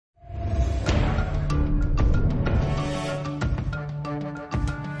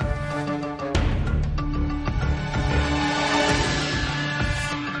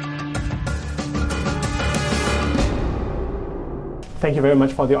thank you very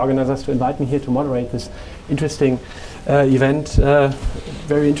much for the organizers to invite me here to moderate this interesting event.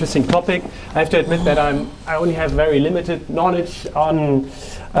 Very interesting topic. I have to admit that I only have very limited knowledge on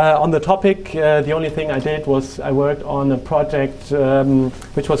the topic. The only thing I did was I worked on a project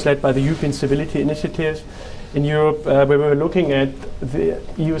which was led by the European Stability Initiative in Europe, where we were looking at the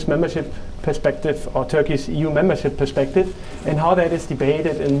EU's membership perspective, or Turkey's EU membership perspective, and how that is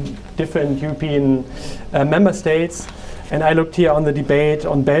debated in different European member states. And I looked here on the debate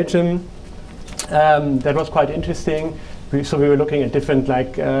on Belgium. That was quite interesting. So we were looking at different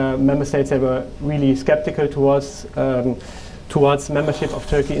member states that were really skeptical towards membership of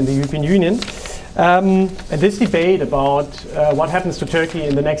Turkey in the European Union. And this debate about what happens to Turkey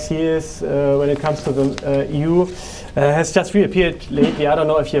in the next years when it comes to the EU has just reappeared lately. I don't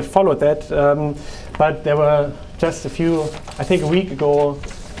know if you have followed that, but there were just I think a week ago,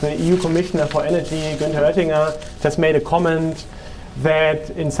 the EU Commissioner for Energy, Günther Oettinger, just made a comment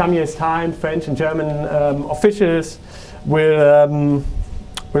that in some years' time, French and German officials will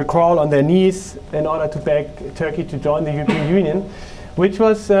crawl on their knees in order to beg Turkey to join the European Union, which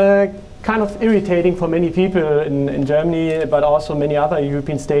was kind of irritating for many people in Germany, but also many other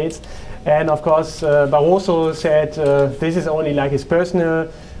European states. And of course, Barroso said this is only like his personal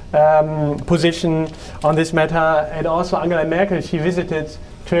position on this matter. And also Angela Merkel, she visited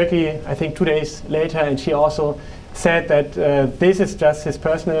Turkey, I think 2 days later, and she also said that this is just his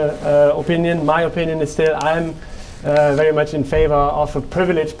personal opinion. My opinion is still I'm very much in favor of a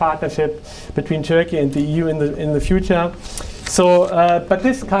privileged partnership between Turkey and the EU in the future. So, but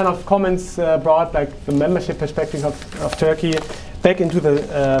this kind of comments brought the membership perspective of Turkey back into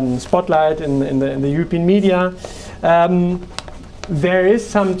the spotlight in the European media. There is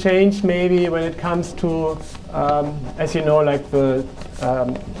some change maybe when it comes to, as you know, the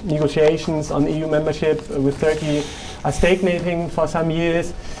negotiations on EU membership with Turkey are stagnating for some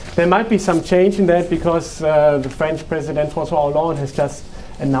years. There might be some change in that because the French President François Hollande has just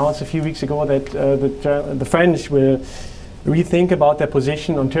announced a few weeks ago that the French will rethink about their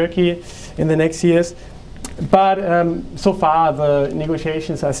position on Turkey in the next years. But so far the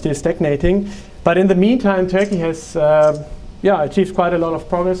negotiations are still stagnating. But in the meantime, Turkey has achieved quite a lot of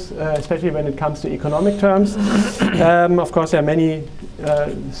progress, especially when it comes to economic terms. Of course, there are many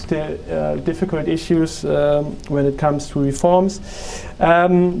still difficult issues when it comes to reforms.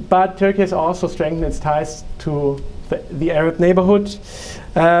 But Turkey has also strengthened its ties to the Arab neighborhood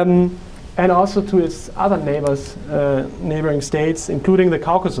and also to its other neighboring states, including the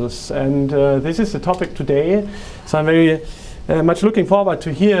Caucasus. And this is the topic today. So I'm very much looking forward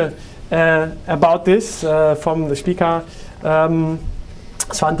to hear about this from the speaker,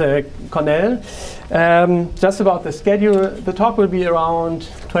 Svante Cornell. Just about the schedule, the talk will be around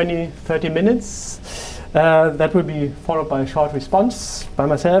 20-30 minutes. That will be followed by a short response by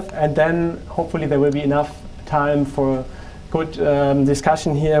myself, and then hopefully there will be enough time for good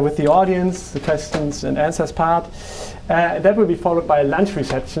discussion here with the audience, the questions and answers part. That will be followed by a lunch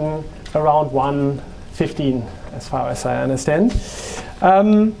reception around 1:15, as far as I understand.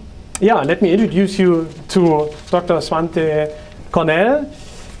 Let me introduce you to Dr. Svante Cornell.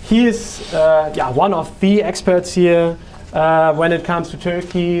 He is one of the experts here when it comes to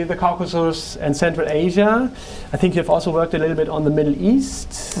Turkey, the Caucasus, and Central Asia. I think you've also worked a little bit on the Middle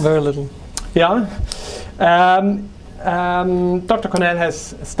East. Very little. Yeah. Dr. Cornell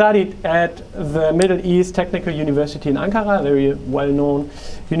has studied at the Middle East Technical University in Ankara, a very well-known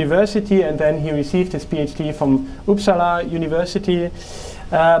university, and then he received his PhD from Uppsala University.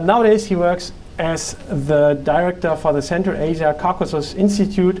 Nowadays he works as the director for the Central Asia Caucasus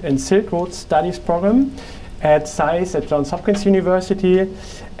Institute and Silk Road Studies program at SAIS at Johns Hopkins University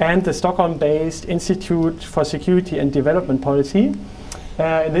and the Stockholm-based Institute for Security and Development Policy.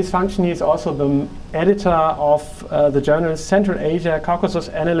 In this function he is also the editor of the journals Central Asia Caucasus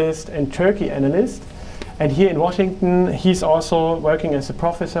Analyst and Turkey Analyst. And here in Washington he's also working as a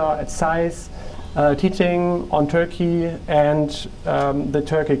professor at SAIS, teaching on Turkey and the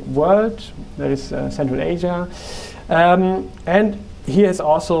Turkic world, that is Central Asia. And he has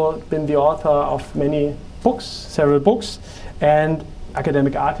also been the author of many books, several books, and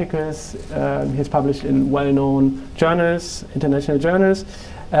academic articles. He's published in well-known journals, international journals.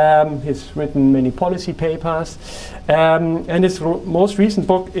 He's written many policy papers. And his most recent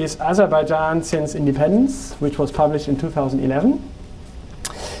book is Azerbaijan Since Independence, which was published in 2011.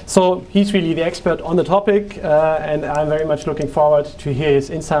 So he's really the expert on the topic, and I'm very much looking forward to hear his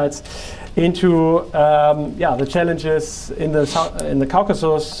insights into the challenges in the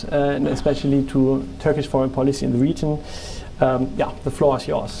Caucasus, and especially to Turkish foreign policy in the region. The floor is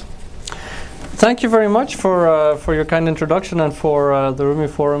yours. Thank you very much for your kind introduction and for the Rumi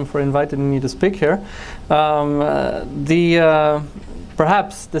Forum for inviting me to speak here.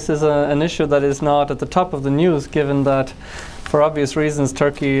 Perhaps this is an issue that is not at the top of the news, given that, for obvious reasons,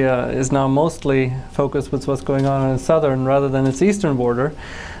 Turkey is now mostly focused with what's going on in its southern rather than its eastern border.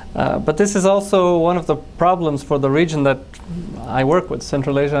 But this is also one of the problems for the region that I work with,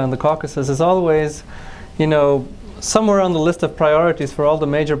 Central Asia and the Caucasus, is always, you know, somewhere on the list of priorities for all the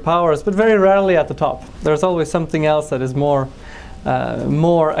major powers, but very rarely at the top. There's always something else that is more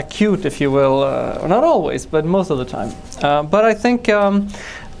acute, if you will, not always, but most of the time. But I think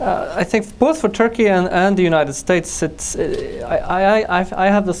both for Turkey and the United States, I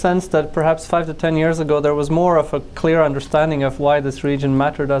have the sense that perhaps 5 to 10 years ago there was more of a clear understanding of why this region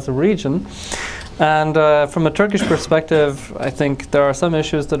mattered as a region. And from a Turkish perspective, I think there are some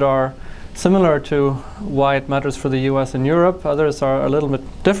issues that are similar to why it matters for the US and Europe. Others are a little bit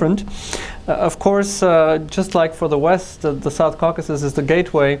different. Of course, just like for the West, the South Caucasus is the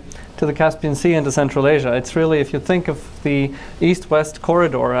gateway to the Caspian Sea and to Central Asia. It's really, if you think of the East-West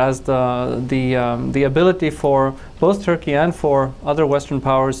corridor as the ability for both Turkey and for other Western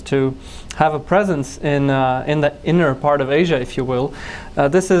powers to have a presence in the inner part of Asia, if you will,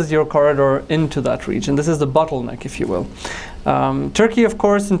 this is your corridor into that region. This is the bottleneck, if you will. Turkey, of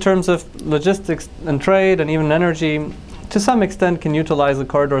course, in terms of logistics and trade and even energy, to some extent can utilize the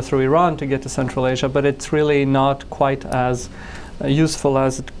corridor through Iran to get to Central Asia, but it's really not quite as useful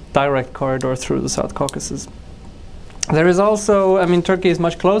as a direct corridor through the South Caucasus. There is also, I mean, Turkey is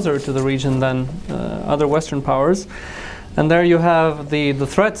much closer to the region than other Western powers. And there you have the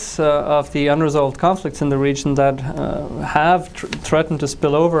threats of the unresolved conflicts in the region that have threatened to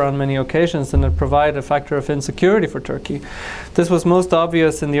spill over on many occasions and that provide a factor of insecurity for Turkey. This was most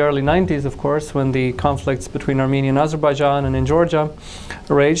obvious in the early 90s, of course, when the conflicts between Armenia and Azerbaijan and in Georgia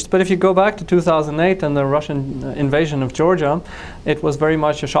raged. But if you go back to 2008 and the Russian invasion of Georgia, it was very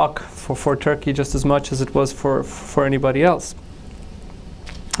much a shock for Turkey, just as much as it was for anybody else.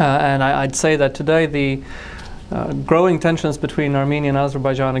 And I'd say that today the growing tensions between Armenia and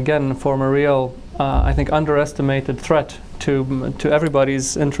Azerbaijan again form a real, I think, underestimated threat to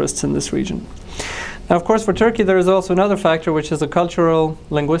everybody's interests in this region. Now, of course, for Turkey, there is also another factor, which is the cultural,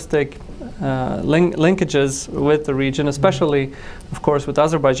 linguistic linkages with the region, especially, of course, with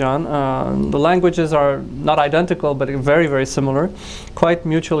Azerbaijan. The languages are not identical, but very, very similar, quite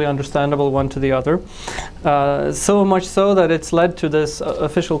mutually understandable one to the other. So much so that it's led to this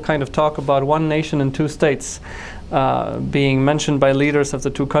official kind of talk about one nation and two states being mentioned by leaders of the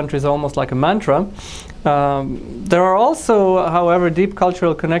two countries almost like a mantra. There are also, however, deep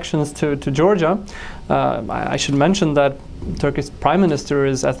cultural connections to Georgia. I should mention that Turkey's prime minister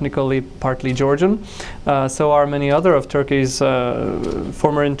is ethnically partly Georgian. So are many other of Turkey's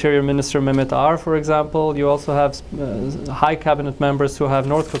former interior minister Mehmet Ağar, for example. You also have high cabinet members who have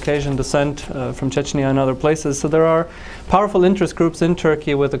North Caucasian descent from Chechnya and other places. So there are powerful interest groups in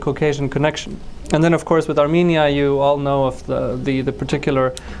Turkey with a Caucasian connection. And then, of course, with Armenia, you all know of the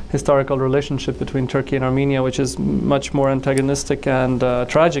particular historical relationship between Turkey and Armenia, which is much more antagonistic and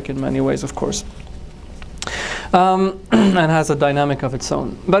tragic in many ways, of course. And has a dynamic of its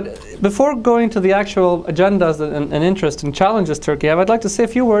own. But before going to the actual agendas and interests and challenges Turkey have, I'd like to say a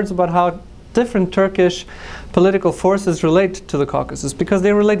few words about how different Turkish political forces relate to the Caucasus, because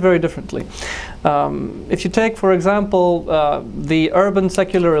they relate very differently. If you take, for example, the urban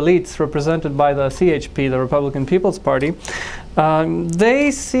secular elites represented by the CHP, the Republican People's Party,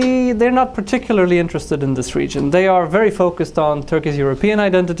 they're not particularly interested in this region. They are very focused on Turkey's European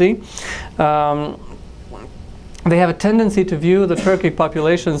identity. They have a tendency to view the Turkic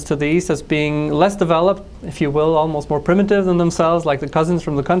populations to the east as being less developed, if you will, almost more primitive than themselves, like the cousins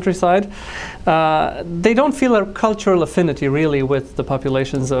from the countryside. They don't feel a cultural affinity, really, with the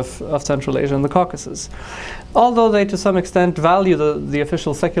populations of Central Asia and the Caucasus, although they, to some extent, value the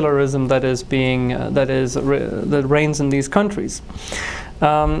official secularism that reigns in these countries.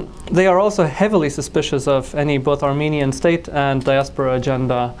 They are also heavily suspicious of any both Armenian state and diaspora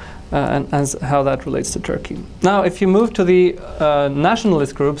agenda and how that relates to Turkey. Now, if you move to the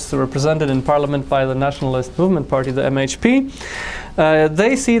nationalist groups represented in parliament by the Nationalist Movement Party, the MHP,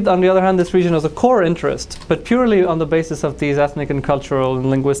 they see, on the other hand, this region as a core interest, but purely on the basis of these ethnic and cultural and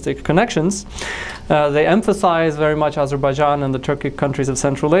linguistic connections. They emphasize very much Azerbaijan and the Turkic countries of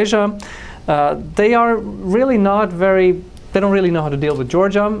Central Asia. They are really not very... They don't really know how to deal with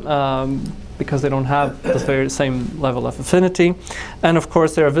Georgia because they don't have the very same level of affinity. And of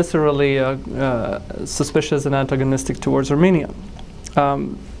course, they are viscerally suspicious and antagonistic towards Armenia.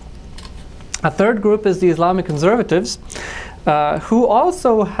 A third group is the Islamic conservatives, who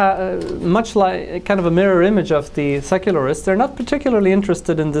also much like kind of a mirror image of the secularists. They're not particularly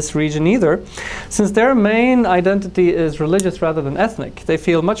interested in this region either, since their main identity is religious rather than ethnic. They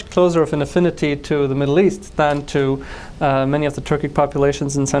feel much closer of an affinity to the Middle East than to many of the Turkic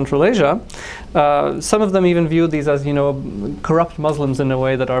populations in Central Asia. Some of them even view these as, you know, corrupt Muslims in a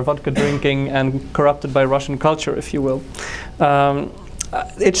way, that are vodka drinking and corrupted by Russian culture, if you will.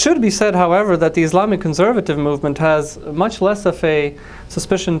 It should be said, however, that the Islamic conservative movement has much less of a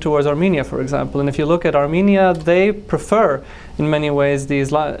suspicion towards Armenia, for example. And if you look at Armenia, they prefer, in many ways,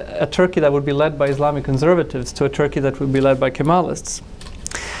 a Turkey that would be led by Islamic conservatives to a Turkey that would be led by Kemalists.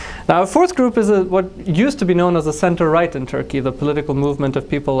 Now, a fourth group is what used to be known as the center-right in Turkey, the political movement of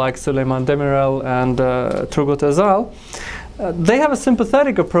people like Süleyman Demirel and Turgut Özal. They have a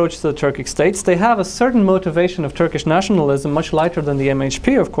sympathetic approach to the Turkic states. They have a certain motivation of Turkish nationalism, much lighter than the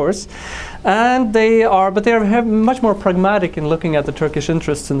MHP, of course, and they are much more pragmatic in looking at the Turkish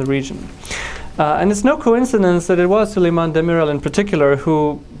interests in the region. And it's no coincidence that it was Süleyman Demirel in particular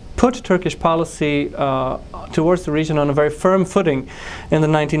who put Turkish policy towards the region on a very firm footing in the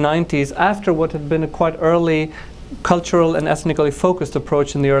 1990s, after what had been a quite early cultural and ethnically focused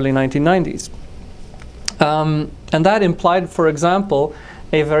approach in the early 1990s. And that implied, for example,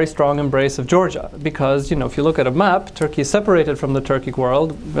 a very strong embrace of Georgia, because, you know, if you look at a map, Turkey is separated from the Turkic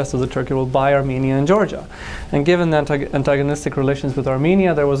world, the rest of the Turkey world, by Armenia and Georgia. And given the antagonistic relations with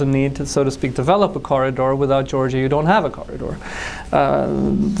Armenia, there was a need to, so to speak, develop a corridor. Without Georgia, you don't have a corridor.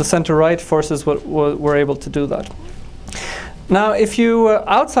 The center-right forces were able to do that. Now, if you,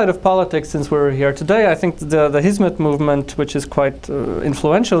 outside of politics, since we're here today, I think the Hizmet movement, which is quite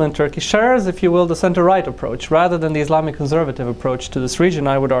influential in Turkey, shares, if you will, the center-right approach, rather than the Islamic conservative approach to this region,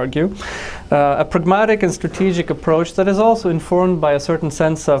 I would argue. A pragmatic and strategic approach that is also informed by a certain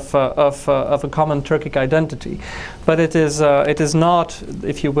sense of a common Turkic identity. But it is not,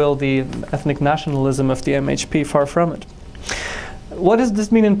 if you will, the ethnic nationalism of the MHP, far from it. What does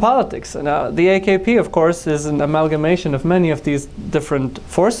this mean in politics? Now, the AKP, of course, is an amalgamation of many of these different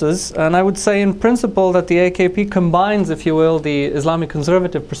forces, and I would say in principle that the AKP combines, if you will, the Islamic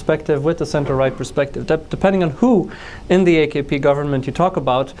conservative perspective with the center-right perspective. Depending on who in the AKP government you talk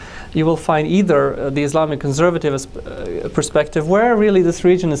about, you will find either the Islamic conservative perspective, where really this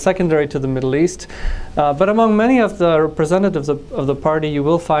region is secondary to the Middle East, but among many of the representatives of the party, you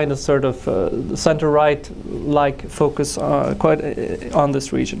will find a sort of center-right-like focus on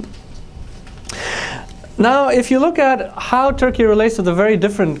this region. Now, if you look at how Turkey relates to the very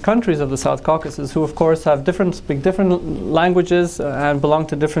different countries of the South Caucasus, who of course have speak different languages and belong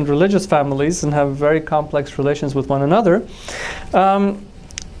to different religious families and have very complex relations with one another,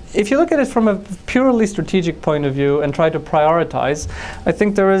 if you look at it from a purely strategic point of view and try to prioritize, I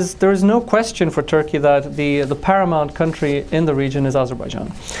think there is no question for Turkey that the paramount country in the region is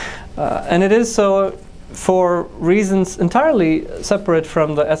Azerbaijan. And it is so for reasons entirely separate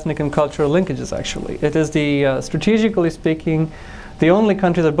from the ethnic and cultural linkages, actually. It is strategically speaking, the only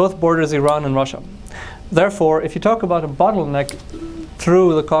country that both borders Iran and Russia. Therefore, if you talk about a bottleneck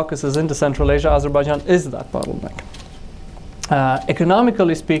through the Caucasus into Central Asia, Azerbaijan is that bottleneck.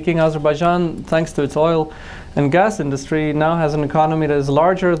 Economically speaking, Azerbaijan, thanks to its oil and gas industry, now has an economy that is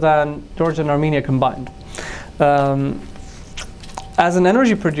larger than Georgia and Armenia combined. As an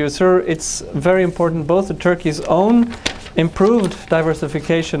energy producer, it's very important both to Turkey's own improved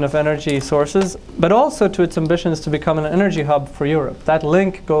diversification of energy sources, but also to its ambitions to become an energy hub for Europe. That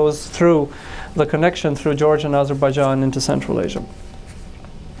link goes through the connection through Georgia and Azerbaijan into Central Asia.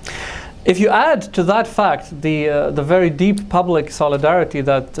 If you add to that fact the very deep public solidarity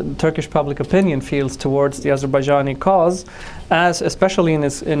that Turkish public opinion feels towards the Azerbaijani cause, especially in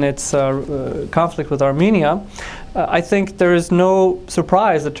its conflict with Armenia, I think there is no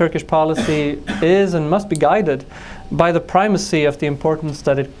surprise that Turkish policy is and must be guided by the primacy of the importance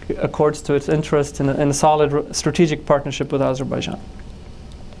that it accords to its interest in a solid strategic partnership with Azerbaijan.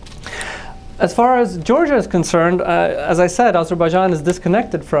 As far as Georgia is concerned, as I said, Azerbaijan is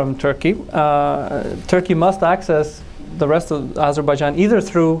disconnected from Turkey. Turkey must access the rest of Azerbaijan either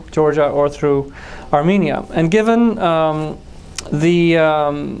through Georgia or through Armenia. And given the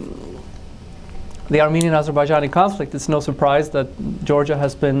Armenian-Azerbaijani conflict, it's no surprise that Georgia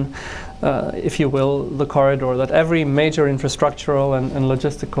has been, if you will, the corridor that every major infrastructural and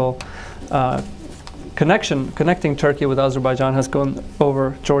logistical connecting Turkey with Azerbaijan has gone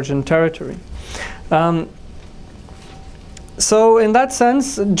over Georgian territory. So in that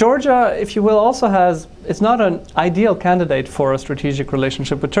sense, Georgia, if you will, also it's not an ideal candidate for a strategic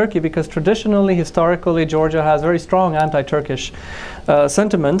relationship with Turkey, because traditionally, historically, Georgia has very strong anti-Turkish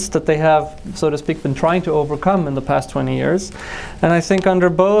sentiments that they have, so to speak, been trying to overcome in the past 20 years. And I think under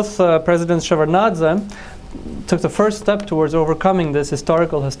both Presidents Shevardnadze took the first step towards overcoming this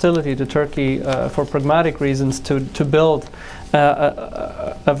historical hostility to Turkey for pragmatic reasons to build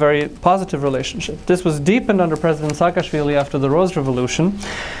a very positive relationship. This was deepened under President Saakashvili after the Rose Revolution,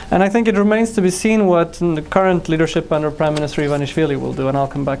 and I think it remains to be seen what the current leadership under Prime Minister Ivanishvili will do, and I'll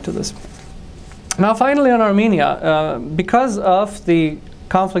come back to this. Now finally on Armenia, because of the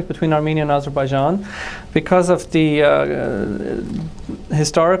conflict between Armenia and Azerbaijan, because of the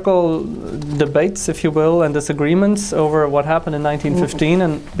historical debates, if you will, and disagreements over what happened in 1915,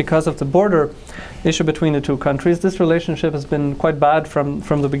 and because of the border issue between the two countries, this relationship has been quite bad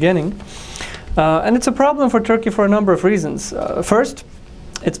from the beginning. And it's a problem for Turkey for a number of reasons. First,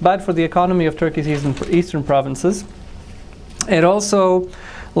 it's bad for the economy of Turkey's eastern provinces. It also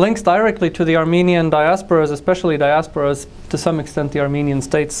links directly to the Armenian diasporas, especially diasporas, to some extent the Armenian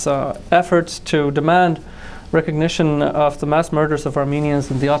state's efforts to demand recognition of the mass murders of Armenians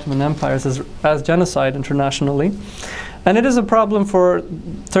in the Ottoman Empire as genocide internationally. And it is a problem for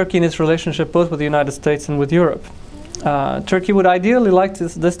Turkey in its relationship both with the United States and with Europe. Turkey would ideally like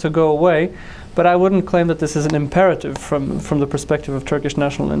this to go away, but I wouldn't claim that this is an imperative from the perspective of Turkish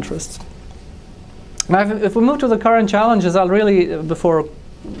national interests. Now, if we move to the current challenges, I'll really, before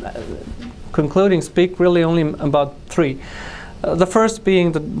concluding, speak really only about three. The first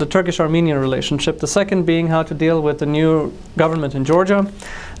being the Turkish-Armenian relationship, the second being how to deal with the new government in Georgia,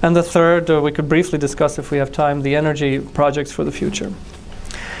 and the third, we could briefly discuss, if we have time, the energy projects for the future.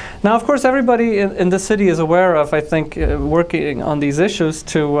 Now, of course, everybody in this city is aware of, I think, working on these issues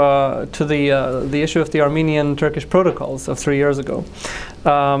to the issue of the Armenian-Turkish protocols of 3 years ago.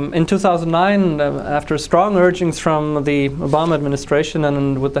 In 2009, after strong urgings from the Obama administration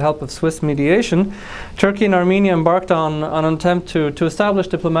and with the help of Swiss mediation, Turkey and Armenia embarked on an attempt to establish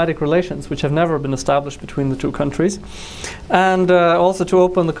diplomatic relations, which have never been established between the two countries, and also to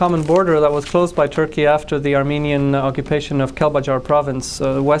open the common border that was closed by Turkey after the Armenian occupation of Kelbajar province,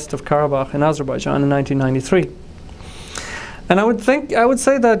 west of Karabakh in Azerbaijan in 1993. And I would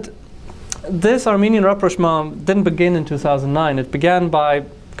say that this Armenian rapprochement didn't begin in 2009. It began by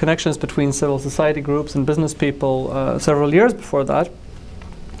connections between civil society groups and business people several years before that.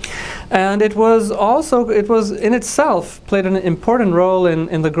 And it was in itself played an important role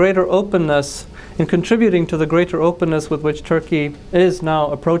in the greater openness, in contributing to the greater openness with which Turkey is now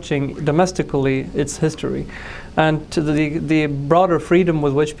approaching domestically its history, and to the broader freedom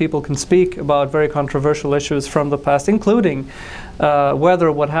with which people can speak about very controversial issues from the past, including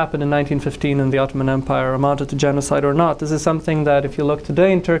whether what happened in 1915 in the Ottoman Empire amounted to genocide or not. This is something that, if you look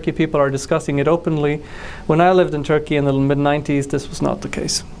today in Turkey, people are discussing it openly. When I lived in Turkey in the mid-90s, this was not the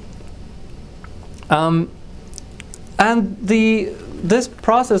case. This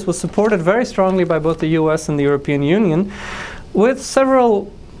process was supported very strongly by both the US and the European Union, with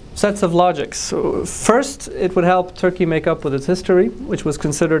several sets of logics. So first, it would help Turkey make up with its history, which was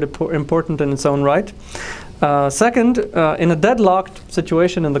considered important in its own right. Second, in a deadlocked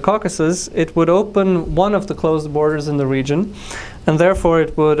situation in the Caucasus, it would open one of the closed borders in the region, and therefore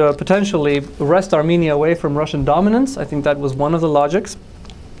it would potentially wrest Armenia away from Russian dominance. I think that was one of the logics.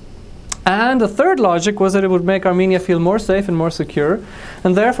 And the third logic was that it would make Armenia feel more safe and more secure,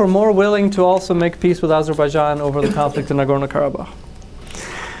 and therefore more willing to also make peace with Azerbaijan over the conflict in Nagorno-Karabakh.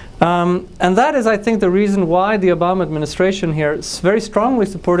 And that is, I think, the reason why the Obama administration here very strongly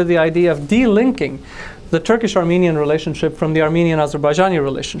supported the idea of delinking the Turkish-Armenian relationship from the Armenian-Azerbaijani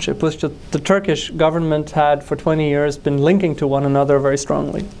relationship, which the Turkish government had for 20 years been linking to one another very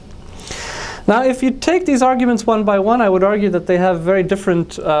strongly. Now, if you take these arguments one by one, I would argue that they have very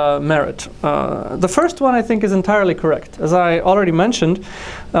different merit. The first one, I think, is entirely correct. As I already mentioned,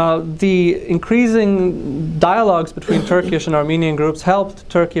 the increasing dialogues between Turkish and Armenian groups helped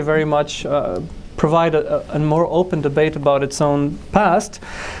Turkey very much provide a more open debate about its own past,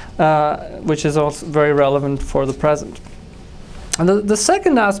 which is also very relevant for the present. And the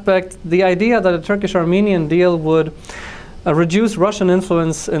second aspect, the idea that a Turkish-Armenian deal would reduce Russian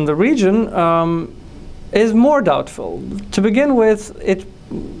influence in the region, is more doubtful. To begin with,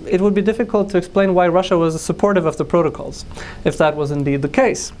 it would be difficult to explain why Russia was supportive of the protocols, if that was indeed the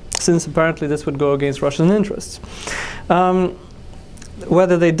case, since apparently this would go against Russian interests.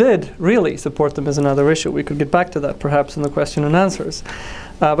 Whether they did really support them is another issue. We could get back to that perhaps in the question and answers.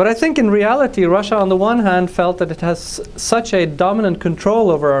 But I think in reality, Russia on the one hand felt that it has such a dominant control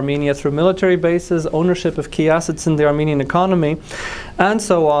over Armenia through military bases, ownership of key assets in the Armenian economy, and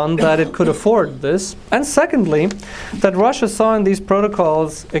so on, that it could afford this. And secondly, that Russia saw in these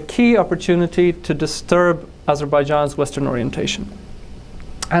protocols a key opportunity to disturb Azerbaijan's Western orientation.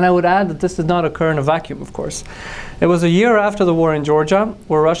 And I would add that this did not occur in a vacuum, of course. It was a year after the war in Georgia,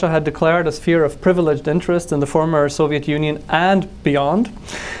 where Russia had declared a sphere of privileged interest in the former Soviet Union and beyond.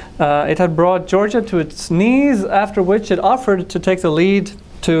 It had brought Georgia to its knees, after which it offered to take the lead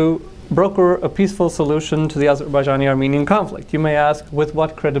to broker a peaceful solution to the Azerbaijani-Armenian conflict. You may ask, with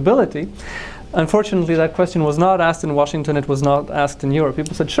what credibility? Unfortunately, that question was not asked in Washington, it was not asked in Europe.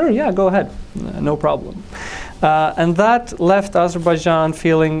 People said, sure, yeah, go ahead, no problem. And that left Azerbaijan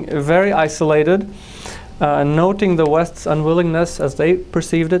feeling very isolated, noting the West's unwillingness, as they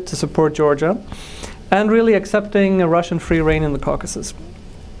perceived it, to support Georgia, and really accepting a Russian free reign in the Caucasus.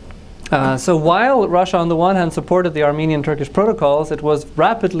 So while Russia on the one hand supported the Armenian-Turkish protocols, it was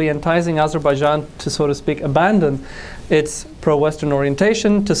rapidly enticing Azerbaijan to, so to speak, abandon its pro-Western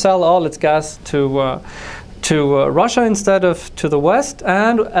orientation, to sell all its gas to Russia instead of to the West,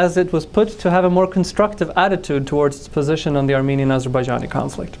 and, as it was put, to have a more constructive attitude towards its position on the Armenian-Azerbaijani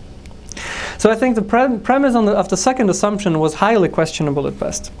conflict. So I think the premise of the second assumption was highly questionable at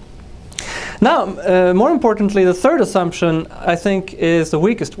best. Now, more importantly, the third assumption, I think, is the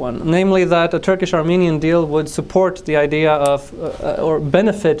weakest one, namely that a Turkish-Armenian deal would support the idea of, or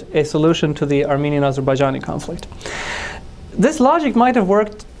benefit a solution to the Armenian-Azerbaijani conflict. This logic might have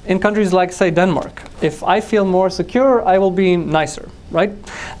worked in countries like, say, Denmark. If I feel more secure, I will be nicer, right?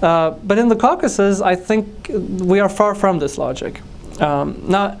 But in the Caucasus, I think we are far from this logic.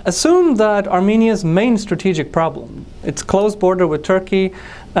 Now, assume that Armenia's main strategic problem, its close border with Turkey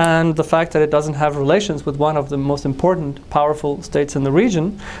and the fact that it doesn't have relations with one of the most important, powerful states in the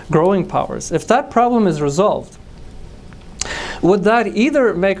region, growing powers. If that problem is resolved, would that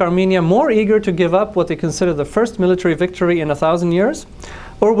either make Armenia more eager to give up what they consider the first military victory in 1,000 years,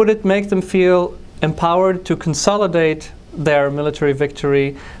 or would it make them feel empowered to consolidate their military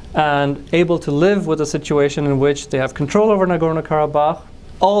victory and able to live with a situation in which they have control over Nagorno-Karabakh,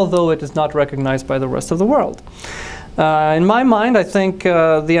 although it is not recognized by the rest of the world? In my mind, I think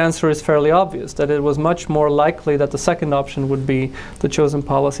the answer is fairly obvious, that it was much more likely that the second option would be the chosen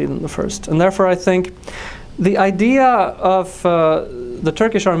policy than the first. And therefore, I think the idea of the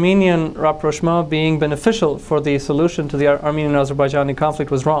Turkish-Armenian rapprochement being beneficial for the solution to the Armenian-Azerbaijani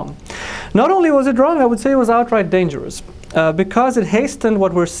conflict was wrong. Not only was it wrong, I would say it was outright dangerous, because it hastened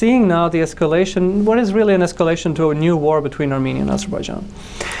what we're seeing now, the escalation, what is really an escalation to a new war between Armenia and Azerbaijan.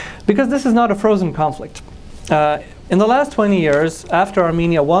 Because this is not a frozen conflict. In the last 20 years, after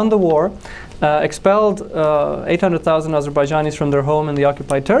Armenia won the war, expelled 800,000 Azerbaijanis from their home in the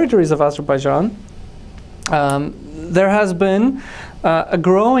occupied territories of Azerbaijan, there has been a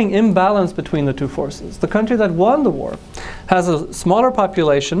growing imbalance between the two forces. The country that won the war has a smaller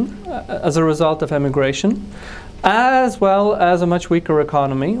population as a result of emigration, as well as a much weaker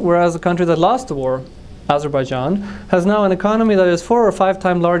economy, whereas the country that lost the war, Azerbaijan, has now an economy that is 4 or 5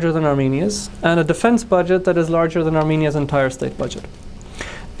 times larger than Armenia's, and a defense budget that is larger than Armenia's entire state budget.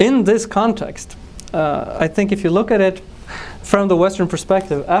 In this context, I think if you look at it from the Western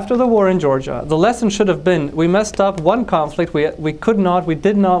perspective, after the war in Georgia, the lesson should have been, we messed up one conflict, we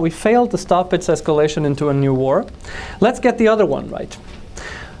failed to stop its escalation into a new war. Let's get the other one right.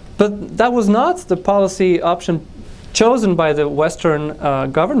 But that was not the policy option chosen by the Western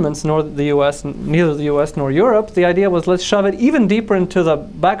governments, nor the US, neither the US nor Europe. The idea was, let's shove it even deeper into the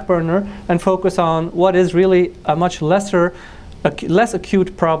back burner and focus on what is really a much less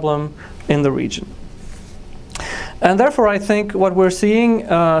acute problem in the region. And therefore, I think what we're seeing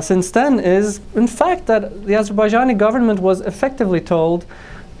since then is, in fact, that the Azerbaijani government was effectively told,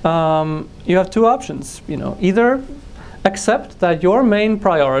 you have two options. Either accept that your main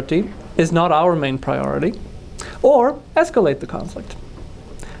priority is not our main priority, or escalate the conflict.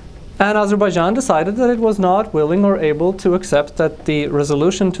 And Azerbaijan decided that it was not willing or able to accept that the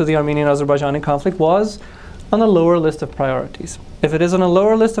resolution to the Armenian-Azerbaijani conflict was on a lower list of priorities. If it is on a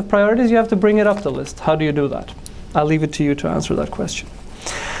lower list of priorities, you have to bring it up the list. How do you do that? I'll leave it to you to answer that question.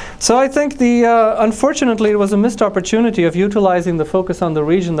 So I think unfortunately, it was a missed opportunity of utilizing the focus on the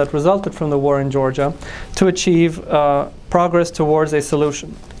region that resulted from the war in Georgia to achieve progress towards a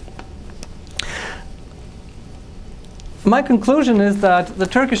solution. My conclusion is that the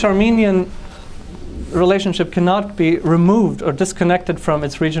Turkish-Armenian relationship cannot be removed or disconnected from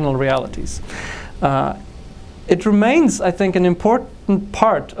its regional realities. it remains, I think, an important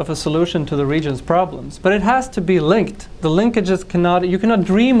part of a solution to the region's problems, but it has to be linked. The linkages you cannot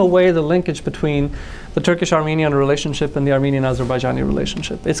dream away the linkage between the Turkish-Armenian relationship and the Armenian-Azerbaijani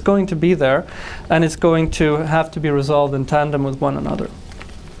relationship. It's going to be there, and it's going to have to be resolved in tandem with one another.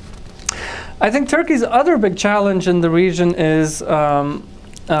 I think Turkey's other big challenge in the region is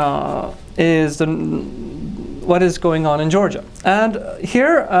what is going on in Georgia. And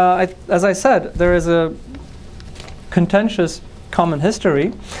here, as I said, there is a contentious common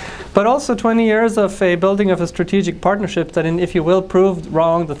history, but also 20 years of a building of a strategic partnership that, if you will, proved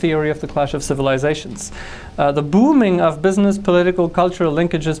wrong the theory of the clash of civilizations. The booming of business, political, cultural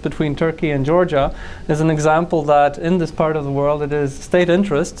linkages between Turkey and Georgia is an example that in this part of the world it is state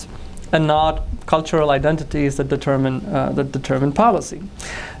interests and not cultural identities that determine policy.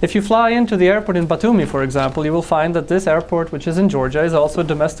 If you fly into the airport in Batumi, for example, you will find that this airport, which is in Georgia, is also a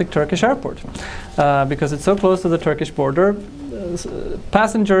domestic Turkish airport. Because it's so close to the Turkish border,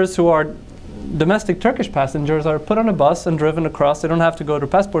 passengers who are domestic Turkish passengers are put on a bus and driven across. They don't have to go to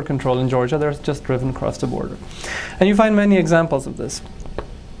passport control in Georgia, they're just driven across the border. And you find many examples of this.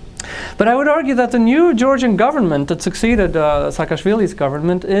 But I would argue that the new Georgian government that succeeded Saakashvili's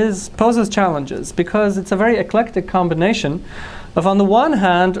government poses challenges, because it's a very eclectic combination of, on the one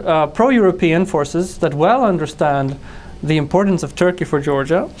hand, pro-European forces that well understand the importance of Turkey for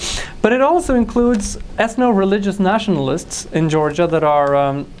Georgia, but it also includes ethno-religious nationalists in Georgia that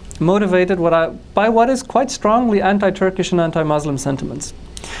are motivated by what is quite strongly anti-Turkish and anti-Muslim sentiments.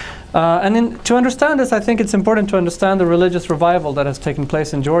 To understand this, I think it's important to understand the religious revival that has taken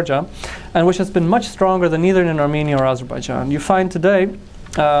place in Georgia, and which has been much stronger than either in Armenia or Azerbaijan. You find today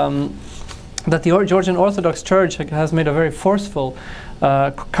that the Georgian Orthodox Church has made a very forceful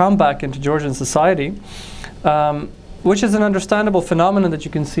comeback into Georgian society, which is an understandable phenomenon that you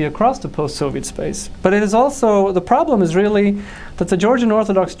can see across the post-Soviet space. But it is also, the problem is really that the Georgian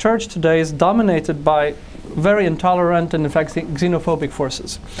Orthodox Church today is dominated by very intolerant and, in fact, xenophobic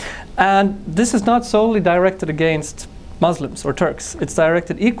forces. And this is not solely directed against Muslims or Turks. It's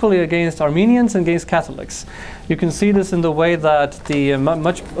directed equally against Armenians and against Catholics. You can see this in the way that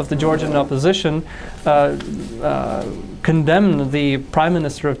much of the Georgian opposition condemned the Prime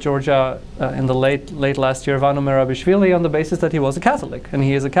Minister of Georgia in the late last year, Vano Merabishvili, on the basis that he was a Catholic, and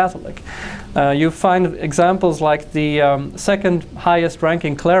he is a Catholic. You find examples like the second highest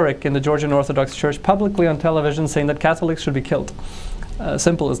ranking cleric in the Georgian Orthodox Church publicly on television saying that Catholics should be killed.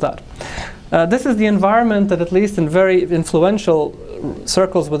 Simple as that. This is the environment that, at least in very influential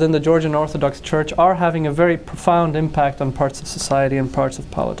circles within the Georgian Orthodox Church, are having a very profound impact on parts of society and parts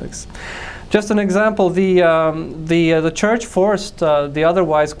of politics. Just an example, the church forced the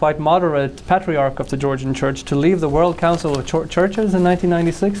otherwise quite moderate patriarch of the Georgian Church to leave the World Council of Churches in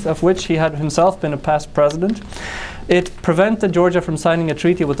 1996, of which he had himself been a past president. It prevented Georgia from signing a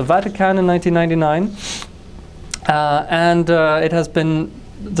treaty with the Vatican in 1999.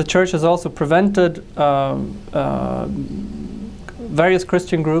 The church has also prevented various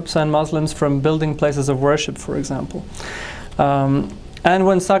Christian groups and Muslims from building places of worship, for example. And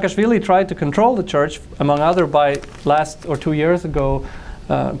when Saakashvili tried to control the church, among other by 2 years ago,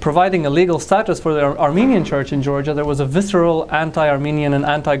 providing a legal status for the Armenian church in Georgia, there was a visceral anti-Armenian and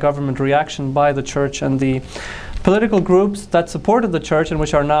anti-government reaction by the church and the political groups that supported the church and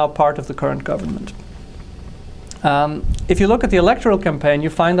which are now part of the current government. If you look at the electoral campaign, you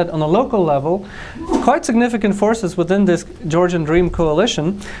find that on a local level, quite significant forces within this Georgian Dream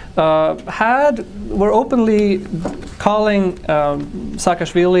coalition were openly calling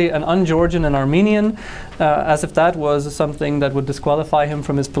Saakashvili an un-Georgian and Armenian, as if that was something that would disqualify him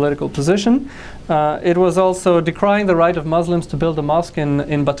from his political position. It was also decrying the right of Muslims to build a mosque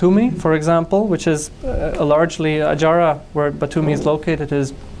in Batumi, for example, which is largely Ajara, where Batumi is located,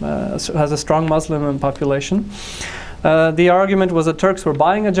 has a strong Muslim population. The argument was that Turks were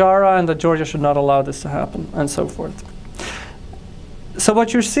buying Ajara and that Georgia should not allow this to happen, and so forth. So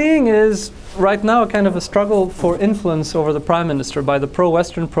what you're seeing is right now a kind of a struggle for influence over the prime minister by the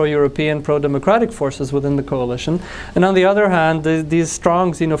pro-Western, pro-European, pro-democratic forces within the coalition. And on the other hand, these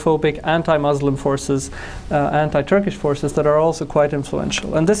strong xenophobic anti-Muslim forces, anti-Turkish forces that are also quite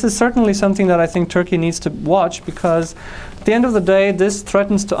influential. And this is certainly something that I think Turkey needs to watch, because at the end of the day, this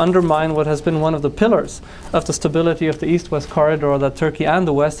threatens to undermine what has been one of the pillars of the stability of the East-West corridor that Turkey and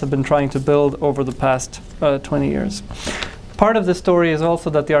the West have been trying to build over the past 20 years. Part of the story is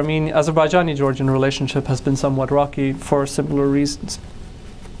also that the Azerbaijani-Georgian relationship has been somewhat rocky for similar reasons.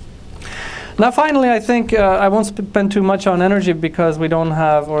 Now finally, I think I won't spend too much on energy because we don't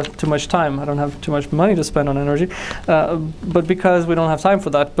have, or too much time, I don't have too much money to spend on energy, but because we don't have time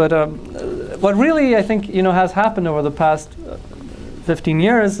for that. But what really I think has happened over the past 15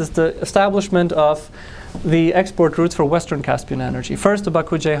 years is the establishment of the export routes for Western Caspian energy. First, the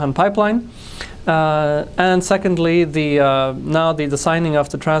Baku-Ceyhan pipeline, and secondly, now the signing of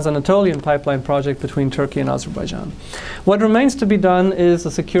the Trans-Anatolian pipeline project between Turkey and Azerbaijan. What remains to be done is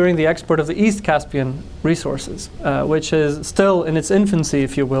securing the export of the East Caspian resources, which is still in its infancy,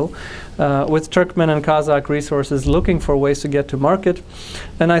 if you will, with Turkmen and Kazakh resources looking for ways to get to market.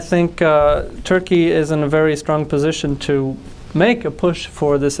 And I think Turkey is in a very strong position to make a push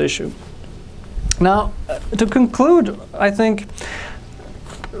for this issue. Now, to conclude, I think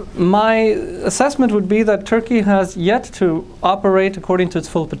my assessment would be that Turkey has yet to operate according to its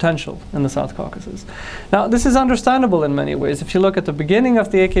full potential in the South Caucasus. Now, this is understandable in many ways. If you look at the beginning of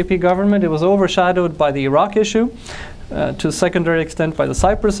the AKP government, it was overshadowed by the Iraq issue, to a secondary extent by the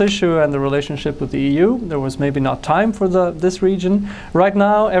Cyprus issue and the relationship with the EU. There was maybe not time for this region. Right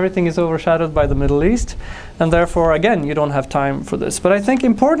now, everything is overshadowed by the Middle East, and therefore, again, you don't have time for this. But I think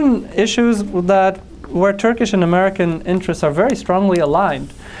important issues where Turkish and American interests are very strongly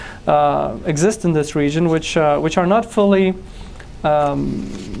aligned exist in this region, which are not fully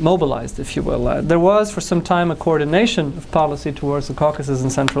mobilized, if you will. There was for some time a coordination of policy towards the Caucasus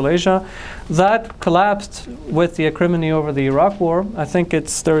and Central Asia. That collapsed with the acrimony over the Iraq war. I think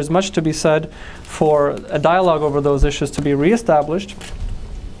there is much to be said for a dialogue over those issues to be reestablished.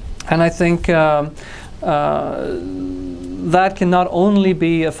 And I think that can not only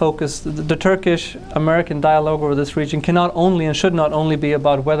be a focus, the Turkish-American dialogue over this region cannot only and should not only be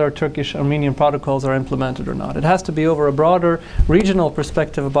about whether Turkish-Armenian protocols are implemented or not. It has to be over a broader regional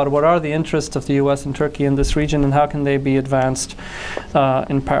perspective about what are the interests of the US and Turkey in this region and how can they be advanced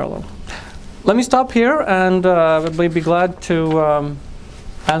in parallel. Let me stop here, and we'd be glad to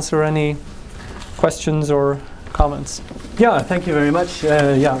answer any questions or comments. Yeah, thank you very much.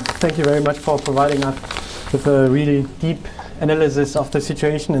 Thank you very much for providing us with a really deep analysis of the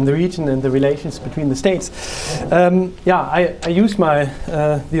situation in the region and the relations between the states. I use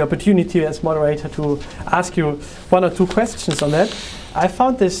the opportunity as moderator to ask you one or two questions on that. I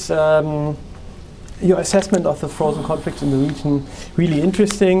found this your assessment of the frozen conflicts in the region really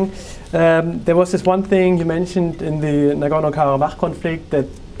interesting. There was this one thing you mentioned in the Nagorno-Karabakh conflict, that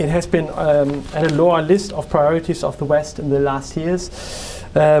it has been at a lower list of priorities of the West in the last years,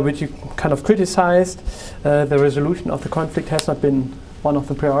 which you kind of criticized. The resolution of the conflict has not been one of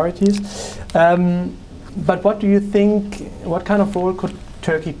the priorities. But what do you think, what kind of role could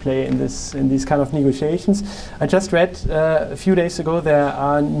Turkey play in these kind of negotiations? I just read a few days ago there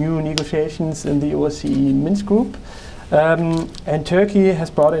are new negotiations in the OSCE Minsk group, and Turkey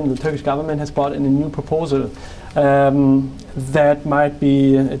has brought in, the Turkish government has brought in a new proposal that might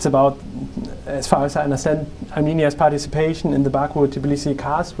be, it's about, as far as I understand, Armenia's participation in the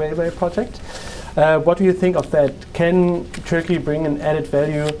Baku-Tbilisi-Kars railway project. What do you think of that? Can Turkey bring an added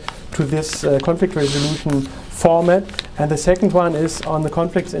value to this conflict resolution format? And the second one is on the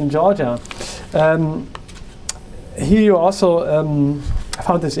conflicts in Georgia. Here you also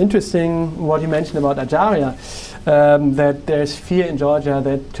found this interesting, what you mentioned about Ajaria, that there's fear in Georgia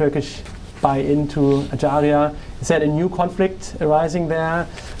that Turkish buy into Ajaria. Is that a new conflict arising there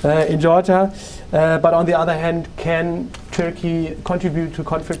in Georgia? But on the other hand, can Turkey contribute to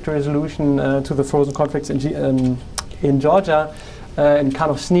conflict resolution to the frozen conflicts in Georgia and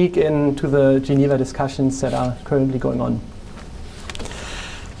kind of sneak into the Geneva discussions that are currently going on?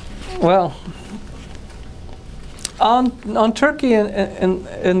 Well, on Turkey and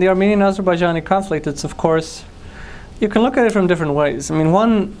the Armenian-Azerbaijani conflict, it's of course, you can look at it from different ways. I mean,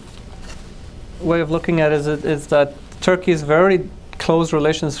 one way of looking at it is that Turkey's very close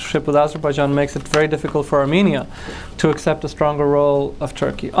relationship with Azerbaijan makes it very difficult for Armenia to accept a stronger role of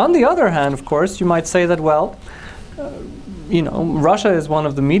Turkey. On the other hand, of course, you might say that, well, Russia is one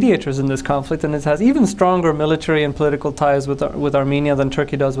of the mediators in this conflict, and it has even stronger military and political ties with Armenia than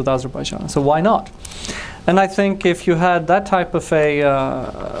Turkey does with Azerbaijan. So why not? And I think if you had that type of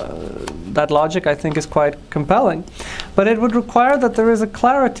that logic, I think is quite compelling. But it would require that there is a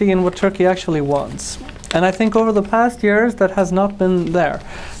clarity in what Turkey actually wants. And I think over the past years that has not been there.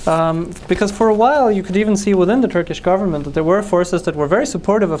 Because for a while you could even see within the Turkish government that there were forces that were very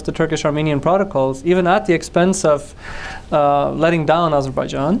supportive of the Turkish-Armenian protocols, even at the expense of letting down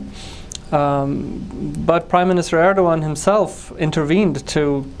Azerbaijan. But Prime Minister Erdogan himself intervened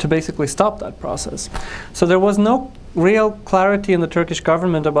to basically stop that process. So there was no real clarity in the Turkish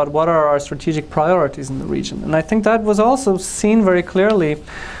government about what are our strategic priorities in the region. And I think that was also seen very clearly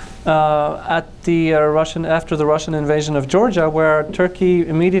after the Russian invasion of Georgia, where Turkey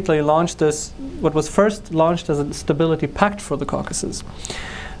immediately launched what was first launched as a stability pact for the Caucasus.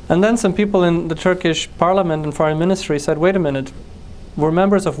 And then some people in the Turkish parliament and foreign ministry said, wait a minute, we're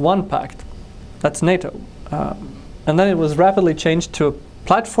members of one pact, that's NATO. And then it was rapidly changed to a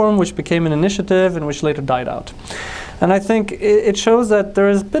platform which became an initiative and which later died out. And I think it shows that there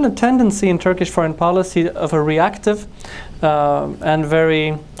has been a tendency in Turkish foreign policy of a reactive and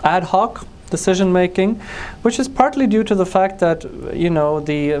very ad hoc decision making, which is partly due to the fact that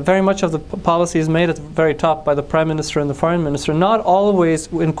very much of the policy is made at the very top by the Prime Minister and the Foreign Minister, not always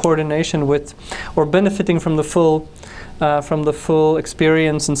in coordination with or benefiting from the full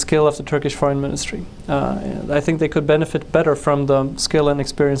experience and skill of the Turkish Foreign Ministry. I think they could benefit better from the skill and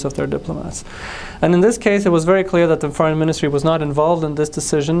experience of their diplomats. And in this case, it was very clear that the Foreign Ministry was not involved in this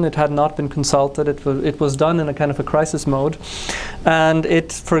decision. It had not been consulted. It was done in a kind of a crisis mode. And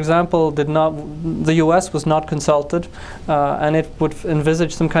it, for example, the US was not consulted, and it would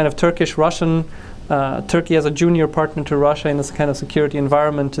envisage some kind of Turkish-Russian Turkey as a junior partner to Russia in this kind of security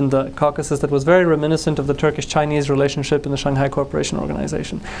environment in the Caucasus that was very reminiscent of the Turkish-Chinese relationship in the Shanghai Cooperation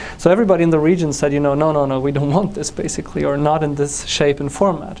Organization. So everybody in the region said, no, we don't want this, basically, or not in this shape and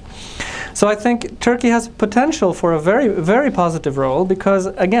format. So I think Turkey has potential for a very, very positive role because,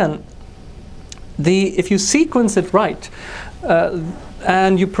 again, if you sequence it right,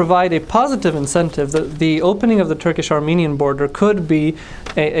 and you provide a positive incentive, the opening of the Turkish-Armenian border could be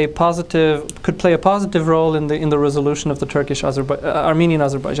could play a positive role in the resolution of the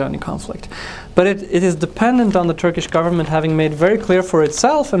Armenian-Azerbaijani conflict. But it is dependent on the Turkish government having made very clear for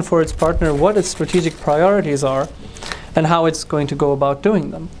itself and for its partner what its strategic priorities are and how it's going to go about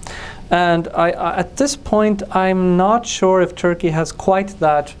doing them. And at this point, I'm not sure if Turkey has quite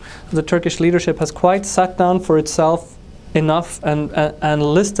the Turkish leadership has quite sat down for itself enough and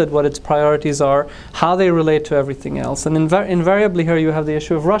listed what its priorities are, how they relate to everything else. And invariably here you have the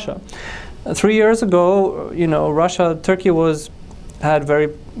issue of Russia. 3 years ago, Turkey had very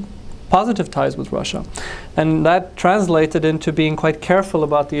positive ties with Russia. And that translated into being quite careful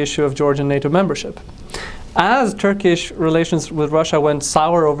about the issue of Georgian NATO membership. As Turkish relations with Russia went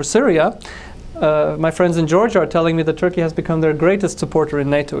sour over Syria, my friends in Georgia are telling me that Turkey has become their greatest supporter in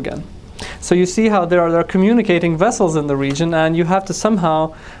NATO again. So you see how there are communicating vessels in the region, and you have to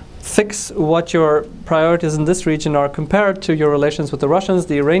somehow fix what your priorities in this region are compared to your relations with the Russians,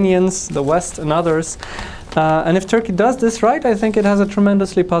 the Iranians, the West, and others. And if Turkey does this right, I think it has a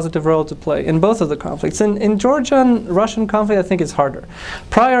tremendously positive role to play in both of the conflicts. In Georgian-Russian conflict, I think it's harder.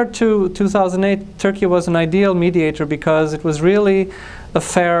 Prior to 2008, Turkey was an ideal mediator because it was really a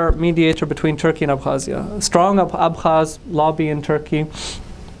fair mediator between Turkey and Abkhazia. A strong Abkhaz lobby in Turkey,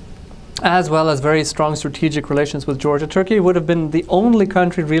 as well as very strong strategic relations with Georgia. Turkey would have been the only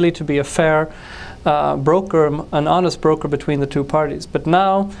country really to be a fair broker, an honest broker between the two parties. But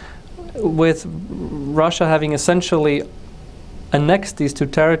now, with Russia having essentially annexed these two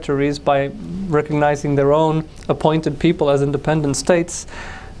territories by recognizing their own appointed people as independent states,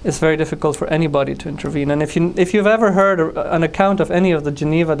 it's very difficult for anybody to intervene. And if you've ever heard an account of any of the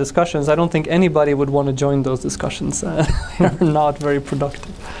Geneva discussions, I don't think anybody would want to join those discussions. They're not very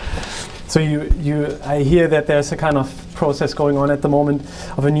productive. So I hear that there's a kind of process going on at the moment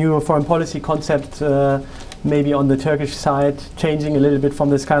of a new foreign policy concept, maybe on the Turkish side, changing a little bit from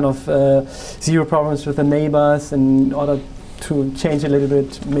this kind of zero problems with the neighbors in order to change a little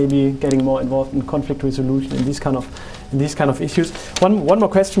bit, maybe getting more involved in conflict resolution and these kind of issues. One more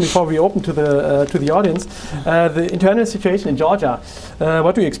question before we open to the audience. The internal situation in Georgia.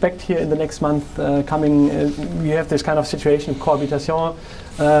 What do you expect here in the next month coming? We have this kind of situation, cohabitation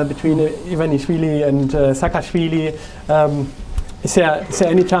between Ivanishvili and Saakashvili. Is there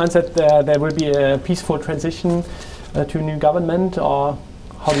any chance that there will be a peaceful transition to a new government, or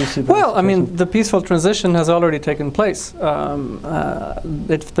how do you see that? Well, I mean, the peaceful transition has already taken place.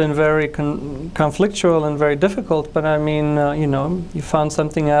 It's been very conflictual and very difficult, but I mean, you found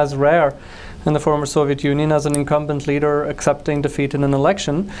something as rare in the former Soviet Union as an incumbent leader accepting defeat in an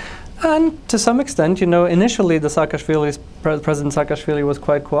election. And to some extent, initially President Saakashvili was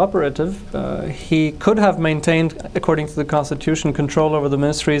quite cooperative. He could have maintained, according to the constitution, control over the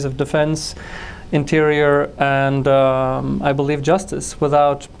ministries of defense, interior, and I believe justice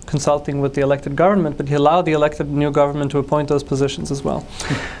without consulting with the elected government, but he allowed the elected new government to appoint those positions as well.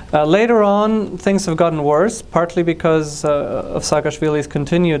 Later on, things have gotten worse, partly because of Saakashvili's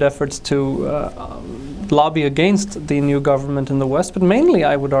continued efforts to lobby against the new government in the West, but mainly,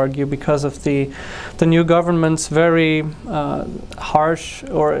 I would argue, because of the new government's very harsh,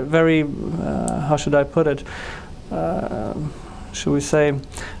 or very, how should I put it, should we say,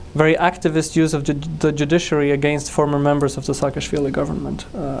 very activist use of the judiciary against former members of the Saakashvili government.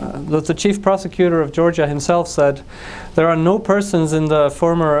 The chief prosecutor of Georgia himself said, "There are no persons in the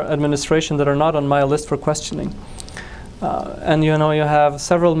former administration that are not on my list for questioning." And you know, you have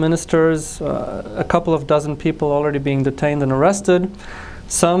several ministers, a couple of dozen people already being detained and arrested,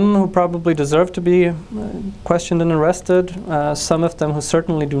 some who probably deserve to be questioned and arrested, some of them who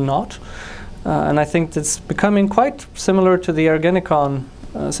certainly do not. And I think it's becoming quite similar to the Ergenekon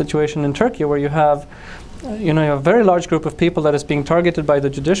situation in Turkey, where you have you know, a very large group of people that is being targeted by the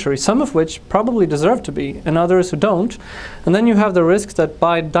judiciary, some of which probably deserve to be, and others who don't. And then you have the risk that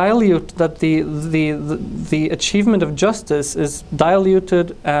by the achievement of justice is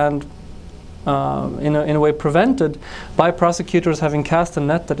diluted and in a way prevented by prosecutors having cast a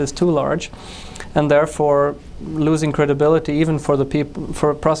net that is too large, and therefore losing credibility even for the people,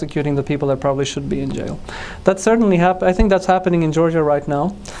 for prosecuting the people that probably should be in jail. That certainly I think that's happening in Georgia right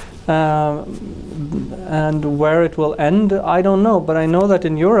now. And where it will end, I don't know. But I know that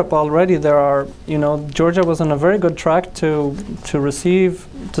in Europe already there are, you know, Georgia was on a very good track to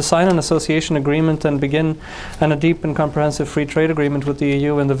sign an association agreement and begin a deep and comprehensive free trade agreement with the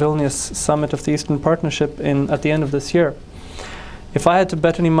EU in the Vilnius summit of the Eastern Partnership at the end of this year. If I had to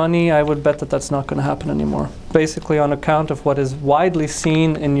bet any money, I would bet that that's not going to happen anymore. Basically on account of what is widely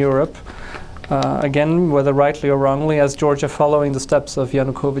seen in Europe, again, whether rightly or wrongly, as Georgia following the steps of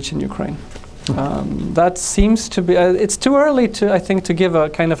Yanukovych in Ukraine. That seems to be, it's too early to, I think, to give a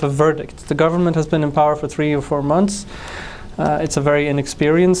kind of a verdict. The government has been in power for 3 or 4 months. It's a very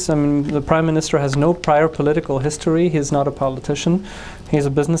inexperienced, I mean, the Prime Minister has no prior political history. He's not a politician. He's a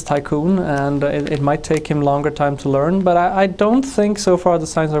business tycoon, and it might take him longer time to learn, but I don't think so far the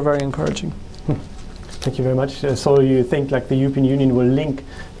signs are very encouraging. Thank you very much. So you think like the European Union will link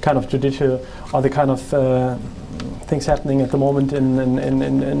kind of judicial or the kind of things happening at the moment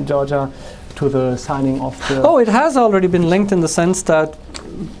in Georgia to the signing of the... Oh, it has already been linked in the sense that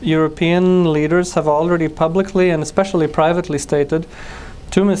European leaders have already publicly and especially privately stated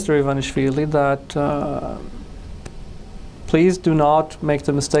to Mr. Ivanishvili that please do not make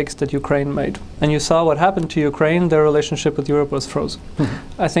the mistakes that Ukraine made. And you saw what happened to Ukraine. Their relationship with Europe was frozen.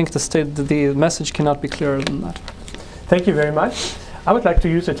 I think the message cannot be clearer than that. Thank you very much. I would like to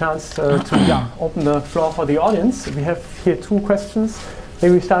use the chance to open the floor for the audience. We have here 2 questions.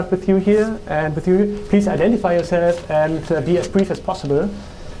 Maybe we start with you here, and with you, please identify yourself and be as brief as possible.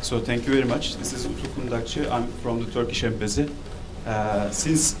 So thank you very much. This is Utku Kundakçı. I'm from the Turkish Embassy.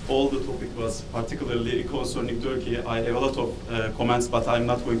 Since all the topic was particularly concerning Turkey, I have a lot of comments, but I'm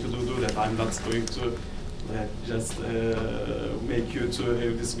not going to do that. I'm not going to just make you to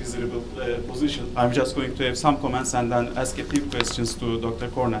have this miserable position. I'm just going to have some comments and then ask a few questions to Dr.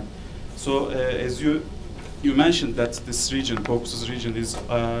 Cornell. So as you mentioned that this region, Caucasus region, is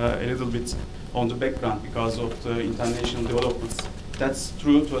a little bit on the background because of the international developments. That's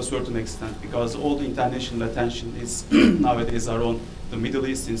true to a certain extent because all the international attention is nowadays around the Middle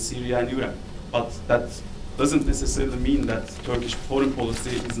East, in Syria and Iraq. But that doesn't necessarily mean that Turkish foreign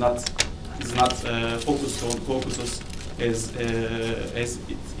policy is not focused on Caucasus as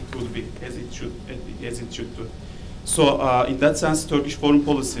it would be, as it should do. So in that sense, Turkish foreign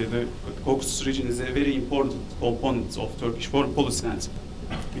policy, the Caucasus region is a very important component of Turkish foreign policy. And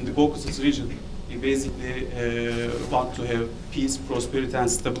in the Caucasus region, we basically want to have peace, prosperity, and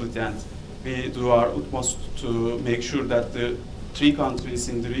stability, and we do our utmost to make sure that the 3 countries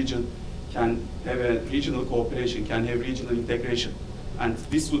in the region can have a regional cooperation, can have regional integration, and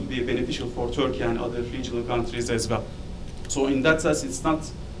this would be beneficial for Turkey and other regional countries as well. So in that sense, it's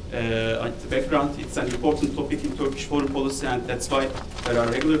not at the background, it's an important topic in Turkish foreign policy, and that's why there are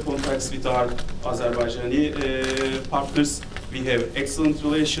regular contacts with our Azerbaijani partners. We have excellent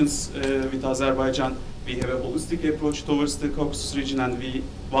relations with Azerbaijan. We have a holistic approach towards the Caucasus region, and we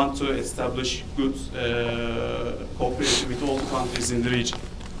want to establish good cooperation with all the countries in the region.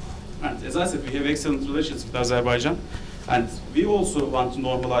 And as I said, we have excellent relations with Azerbaijan, and we also want to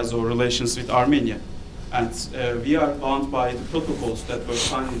normalize our relations with Armenia. And we are bound by the protocols that were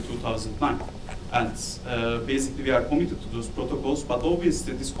signed in 2009. And basically we are committed to those protocols, but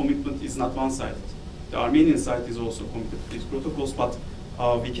obviously this commitment is not one-sided. The Armenian side is also committed to these protocols, but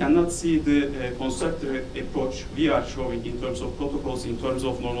we cannot see the constructive approach we are showing in terms of protocols, in terms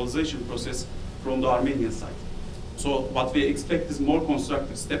of normalization process from the Armenian side. So what we expect is more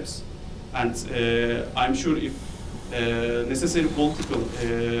constructive steps. And I'm sure if necessary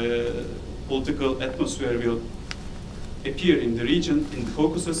political atmosphere will appear in the region, in the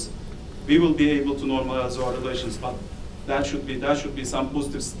Caucasus, we will be able to normalize our relations. But there should be some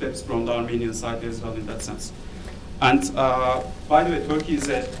positive steps from the Armenian side as well in that sense. And by the way, Turkey is,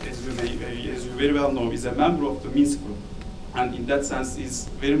 as you very well know, is a member of the Minsk group, and in that sense is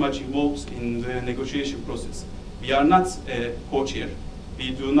very much involved in the negotiation process. We are not a co-chair.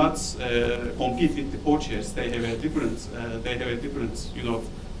 We do not compete with the co-chairs. They have a different,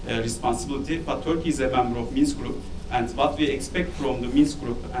 responsibility. But Turkey is a member of Minsk group, and what we expect from the Minsk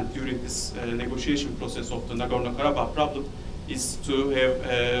group and during this negotiation process of the Nagorno-Karabakh problem is to have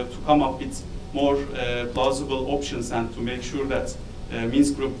to come up with more plausible options and to make sure that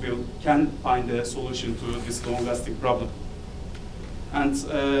Minsk group can find a solution to this long-lasting problem. And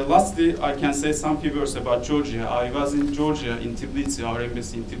lastly, I can say some few words about Georgia. I was in Georgia, in Tbilisi, our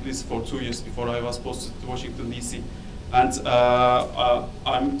embassy in Tbilisi, for 2 years before I was posted to Washington, D.C. And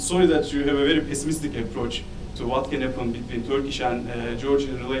I'm sorry that you have a very pessimistic approach to what can happen between Turkish and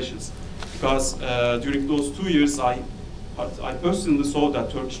Georgian relations. Because during those 2 years, I personally saw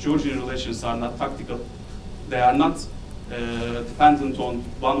that Turkish-Georgian relations are not tactical. They are not dependent on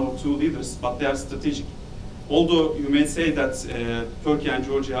one or two leaders, but they are strategic. Although you may say that Turkey and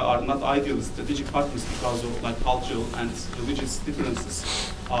Georgia are not ideal strategic partners because of cultural and religious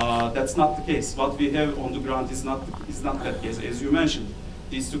differences, that's not the case. What we have on the ground is not that case. As you mentioned,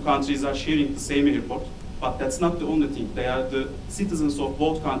 these two countries are sharing the same airport, but that's not the only thing. They are the citizens of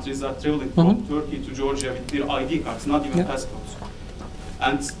both countries are traveling from Turkey to Georgia with their ID cards, not even passports.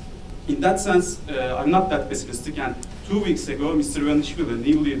 And in that sense, I'm not that pessimistic. And 2 weeks ago, Mr. Ivanishvili,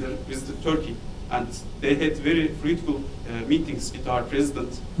 new leader, visited Turkey. And they had very fruitful meetings with our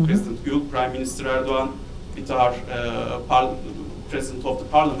president, President Gül, Prime Minister Erdogan, with our president of the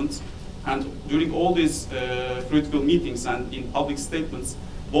parliament. And during all these fruitful meetings and in public statements,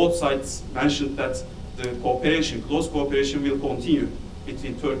 both sides mentioned that the cooperation, close cooperation, will continue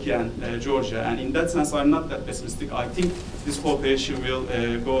between Turkey and Georgia. And in that sense, I'm not that pessimistic. I think this cooperation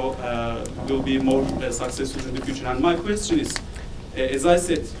will be more successful in the future. And my question is, as I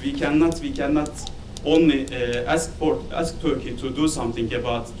said, we cannot only ask Turkey to do something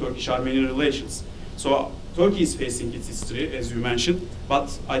about Turkish-Armenian relations. So Turkey is facing its history, as you mentioned,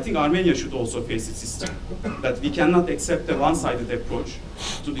 but I think Armenia should also face its history. That we cannot accept a one-sided approach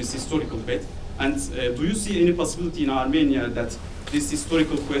to this historical debate. And do you see any possibility in Armenia that this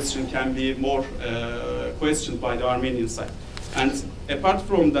historical question can be more questioned by the Armenian side? And apart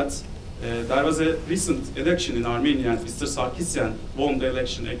from that, there was a recent election in Armenia, and Mr. Sarkisyan won the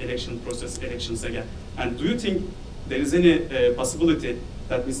elections again. And do you think there is any possibility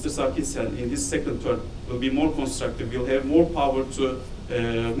that Mr. Sarkisyan in his second term will be more constructive, will have more power to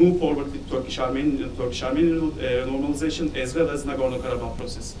move forward with Turkish-Armenian normalization as well as Nagorno-Karabakh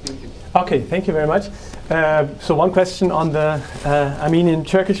process? Thank you. Okay, thank you very much. So one question on the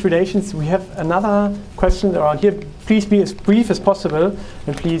Armenian-Turkish relations. We have another question around here. Please be as brief as possible,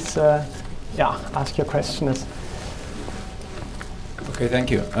 and please, ask your question. Okay, thank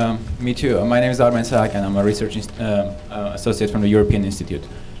you. Me too. My name is Armen Saak, and I'm a research associate from the European Institute.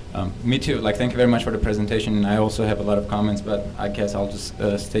 Me too. Thank you very much for the presentation. I also have a lot of comments, but I guess I'll just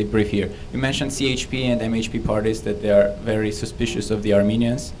stay brief here. You mentioned CHP and MHP parties that they are very suspicious of the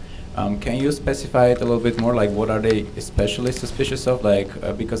Armenians. Can you specify it a little bit more? What are they especially suspicious of?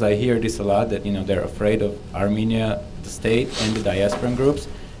 Because I hear this a lot, that they're afraid of Armenia, the state, and the diasporan groups.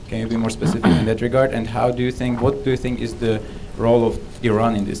 Can you be more specific in that regard? And what do you think is the role of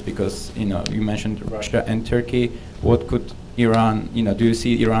Iran in this? Because you mentioned Russia and Turkey. What could Iran, do you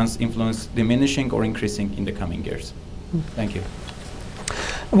see Iran's influence diminishing or increasing in the coming years? Thank you.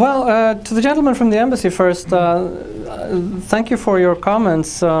 Well, to the gentleman from the embassy first, thank you for your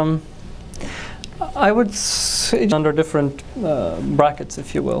comments. I would say under different brackets,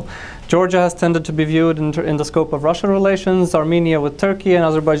 if you will. Georgia has tended to be viewed in the scope of Russia relations, Armenia with Turkey, and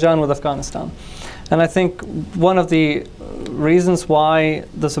Azerbaijan with Afghanistan. And I think one of the reasons why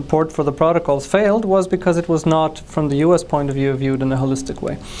the support for the protocols failed was because it was not, from the US point of view, viewed in a holistic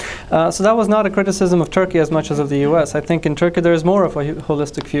way. So that was not a criticism of Turkey as much as of the US. I think in Turkey there is more of a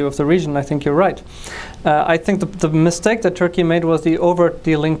holistic view of the region. I think you're right. I think the mistake that Turkey made was the overt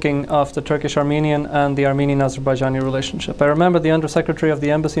delinking of the Turkish-Armenian and the Armenian-Azerbaijani relationship. I remember the Undersecretary of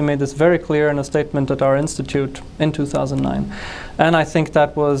the Embassy made this very clear in a statement at our institute in 2009. And I think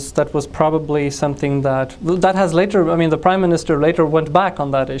that was probably something that has later, the Prime Minister later went back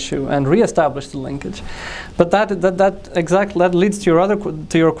on that issue and re-established the linkage. But that leads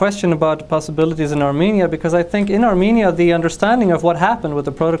to your question about possibilities in Armenia, because I think in Armenia the understanding of what happened with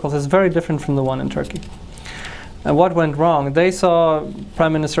the protocols is very different from the one in Turkey. And what went wrong? They saw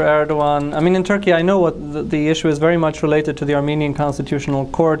Prime Minister Erdogan. In Turkey, I know what the issue is very much related to the Armenian Constitutional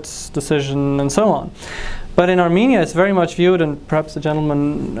Court's decision and so on. But in Armenia, it's very much viewed, and perhaps the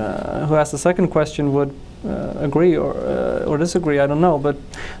gentleman who asked the second question would agree or disagree, I don't know, but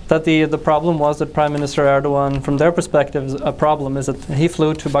that the problem was that Prime Minister Erdogan, from their perspective, a problem is that he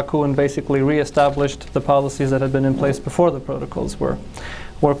flew to Baku and basically re-established the policies that had been in place before the protocols were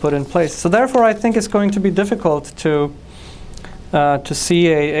put in place. So therefore, I think it's going to be difficult to see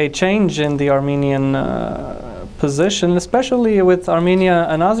a change in the Armenian position, especially with Armenia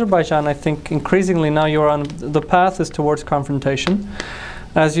and Azerbaijan. I think increasingly now the path is towards confrontation.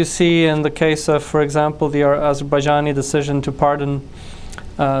 As you see in the case of, for example, the Azerbaijani decision to pardon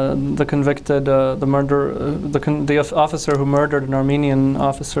the convicted, the officer who murdered an Armenian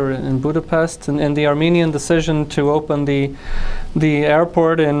officer in Budapest, and the Armenian decision to open the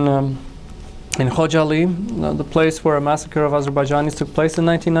airport in Khojaly, the place where a massacre of Azerbaijanis took place in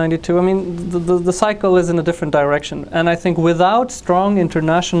 1992. I mean, the cycle is in a different direction. And I think without strong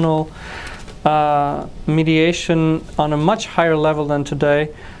international mediation on a much higher level than today,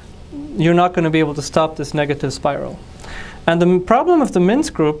 you're not going to be able to stop this negative spiral. And the problem of the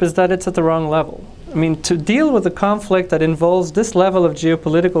Minsk group is that it's at the wrong level. I mean, to deal with a conflict that involves this level of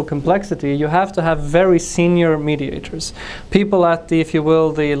geopolitical complexity, you have to have very senior mediators. People at the, if you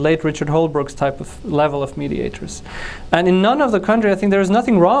will, the late Richard Holbrooke's type of level of mediators. And in none of the country, I think there is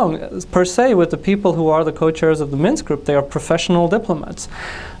nothing wrong, per se, with the people who are the co-chairs of the Minsk group. They are professional diplomats.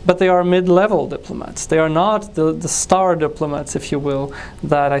 But they are mid-level diplomats. They are not the star diplomats, if you will,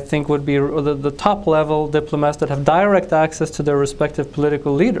 that I think would be the top-level diplomats that have direct access to their respective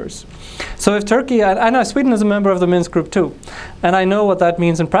political leaders. So if Turkey, I know Sweden is a member of the Minsk group too, and I know what that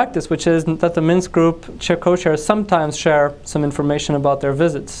means in practice, which is that the Minsk group co-chairs sometimes share some information about their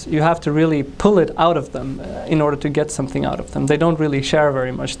visits. You have to really pull it out of them in order to get something out of them. They don't really share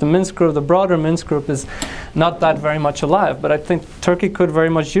very much. The Minsk group, the broader Minsk group, is not that very much alive, but I think Turkey could very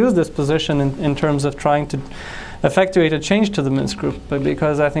much use this position in terms of trying to effectuate a change to the Minsk group, but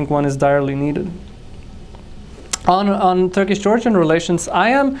because I think one is direly needed. On Turkish-Georgian relations, I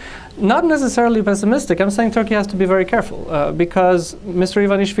am not necessarily pessimistic. I'm saying Turkey has to be very careful because Mr.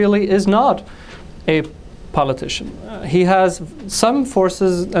 Ivanishvili is not a politician. He has some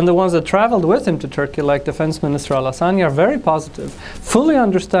forces, and the ones that traveled with him to Turkey, like Defense Minister Al-Hassani, are very positive, fully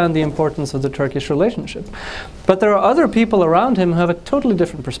understand the importance of the Turkish relationship. But there are other people around him who have a totally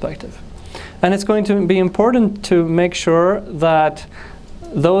different perspective. And it's going to be important to make sure that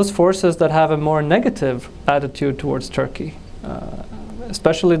those forces that have a more negative attitude towards Turkey,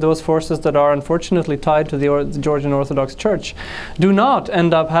 especially those forces that are unfortunately tied to the Georgian Orthodox Church, do not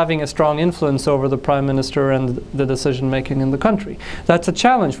end up having a strong influence over the Prime Minister and the decision-making in the country. That's a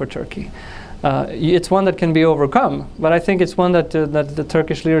challenge for Turkey. It's one that can be overcome, but I think it's one that the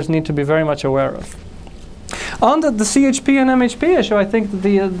Turkish leaders need to be very much aware of. On the CHP and MHP issue, I think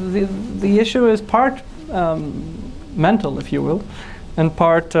the issue is part mental, if you will, and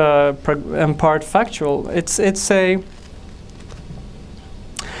part factual. It's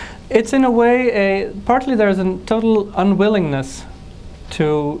in a way partly there's a total unwillingness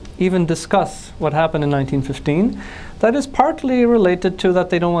to even discuss what happened in 1915. That is partly related to that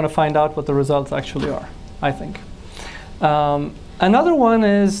they don't want to find out what the results actually are, I think. Another one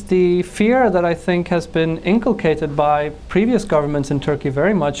is the fear that I think has been inculcated by previous governments in Turkey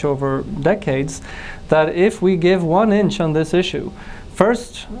very much over decades, that if we give 1 inch on this issue,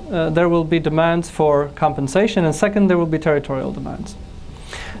 first, there will be demands for compensation, and second, there will be territorial demands.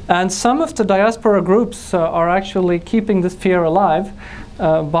 And some of the diaspora groups are actually keeping this fear alive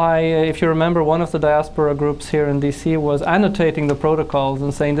by, if you remember, one of the diaspora groups here in DC was annotating the protocols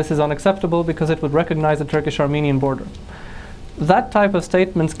and saying this is unacceptable because it would recognize the Turkish-Armenian border. That type of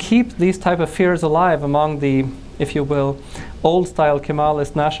statements keep these type of fears alive among the, if you will, old-style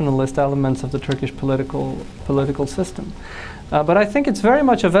Kemalist nationalist elements of the Turkish political system. But I think it's very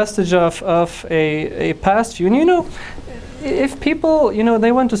much a vestige of a past view. And you know, if people, you know,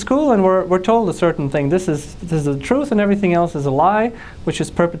 they went to school and were told a certain thing, this is the truth and everything else is a lie, which is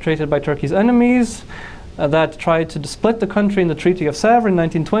perpetrated by Turkey's enemies, that tried to split the country in the Treaty of Sèvres in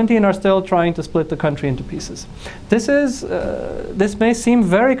 1920 and are still trying to split the country into pieces. This may seem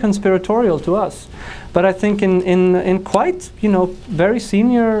very conspiratorial to us, but I think in quite, you know, very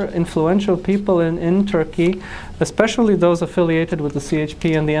senior influential people in Turkey, especially those affiliated with the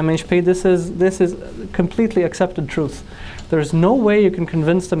CHP and the MHP, this is completely accepted truth. There's no way you can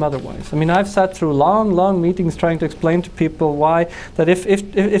convince them otherwise. I mean, I've sat through long meetings trying to explain to people why that if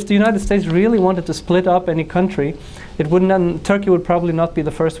the United States really wanted to split up any country, it wouldn't. Turkey would probably not be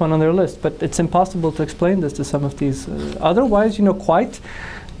the first one on their list. But it's impossible to explain this to some of these otherwise, you know, quite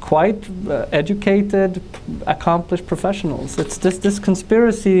educated, accomplished professionals. It's this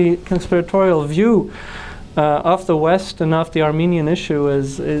conspiratorial view of the West and of the Armenian issue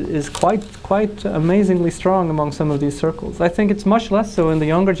is quite amazingly strong among some of these circles. I think it's much less so in the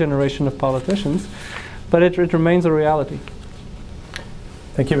younger generation of politicians, but it remains a reality.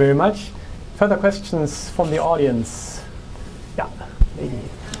 Thank you very much. Further questions from the audience? Yeah, lady.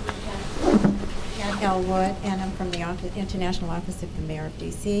 Elwood, and I'm from the International Office of the Mayor of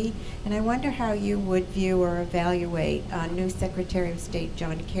D.C. And I wonder how you would view or evaluate new Secretary of State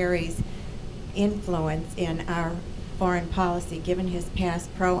John Kerry's influence in our foreign policy, given his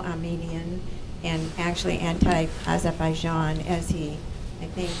past pro-Armenian and actually anti-Azerbaijan, as he, I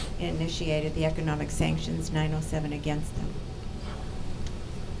think, initiated the economic sanctions 907 against them.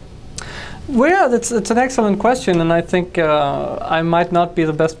 Well, yeah, it's an excellent question, and I think I might not be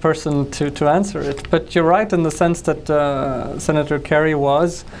the best person to answer it. But you're right in the sense that Senator Kerry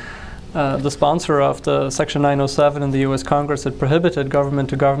was the sponsor of the Section 907 in the U.S. Congress that prohibited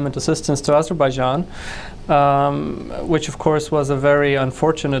government-to-government assistance to Azerbaijan, which of course was a very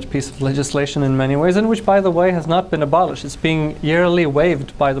unfortunate piece of legislation in many ways, and which, by the way, has not been abolished. It's being yearly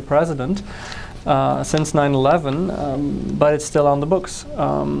waived by the president since 9/11, but it's still on the books.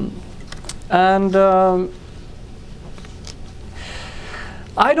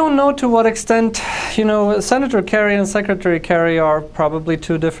 I don't know to what extent, you know, Senator Kerry and Secretary Kerry are probably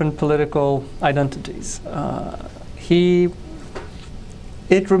two different political identities. I mean,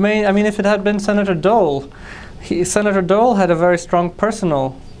 if it had been Senator Dole, Senator Dole had a very strong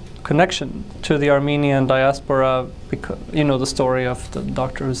personal connection to the Armenian diaspora, because, you know, the story of the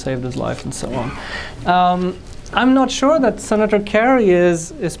doctor who saved his life and so on. I'm not sure that Senator Kerry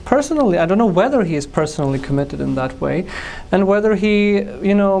is personally, I don't know whether he is personally committed in that way, and whether he,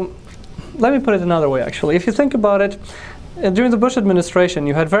 you know, let me put it another way actually. If you think about it, during the Bush administration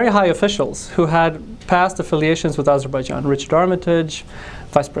you had very high officials who had past affiliations with Azerbaijan, Richard Armitage,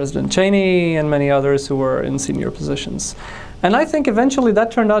 Vice President Cheney, and many others who were in senior positions. And I think eventually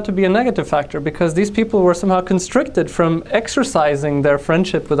that turned out to be a negative factor, because these people were somehow constricted from exercising their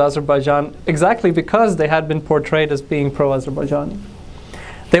friendship with Azerbaijan exactly because they had been portrayed as being pro-Azerbaijani.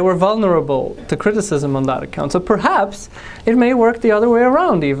 They were vulnerable to criticism on that account. So perhaps it may work the other way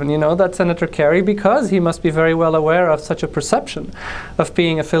around even, you know, that Senator Kerry, because he must be very well aware of such a perception of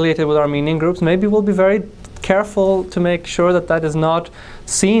being affiliated with Armenian groups, maybe will be very careful to make sure that that is not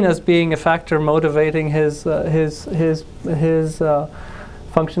seen as being a factor motivating his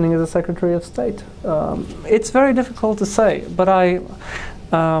functioning as a Secretary of State. It's very difficult to say, but I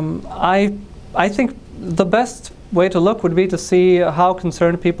think the best way to look would be to see how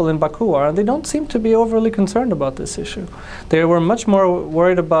concerned people in Baku are, and they don't seem to be overly concerned about this issue. They were much more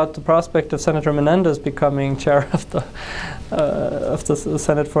worried about the prospect of Senator Menendez becoming chair of the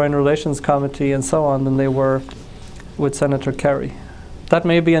Senate Foreign Relations Committee and so on than they were with Senator Kerry. That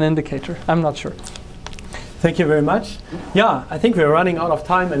may be an indicator. I'm not sure. Thank you very much. Yeah, I think we're running out of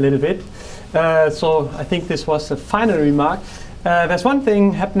time a little bit. So I think this was a final remark. There's one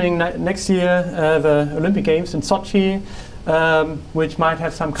thing happening next year, the Olympic Games in Sochi, which might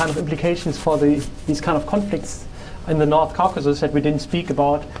have some kind of implications for these kind of conflicts in the North Caucasus that we didn't speak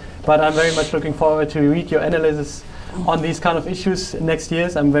about. But I'm very much looking forward to read your analysis on these kind of issues next year.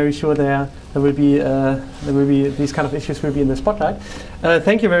 I'm very sure there will be these kind of issues will be in the spotlight.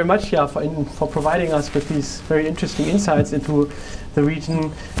 Thank you very much, for providing us with these very interesting insights into the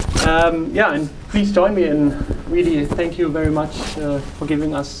region. And please join me in really thank you very much for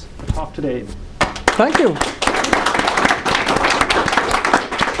giving us a talk today. Thank you.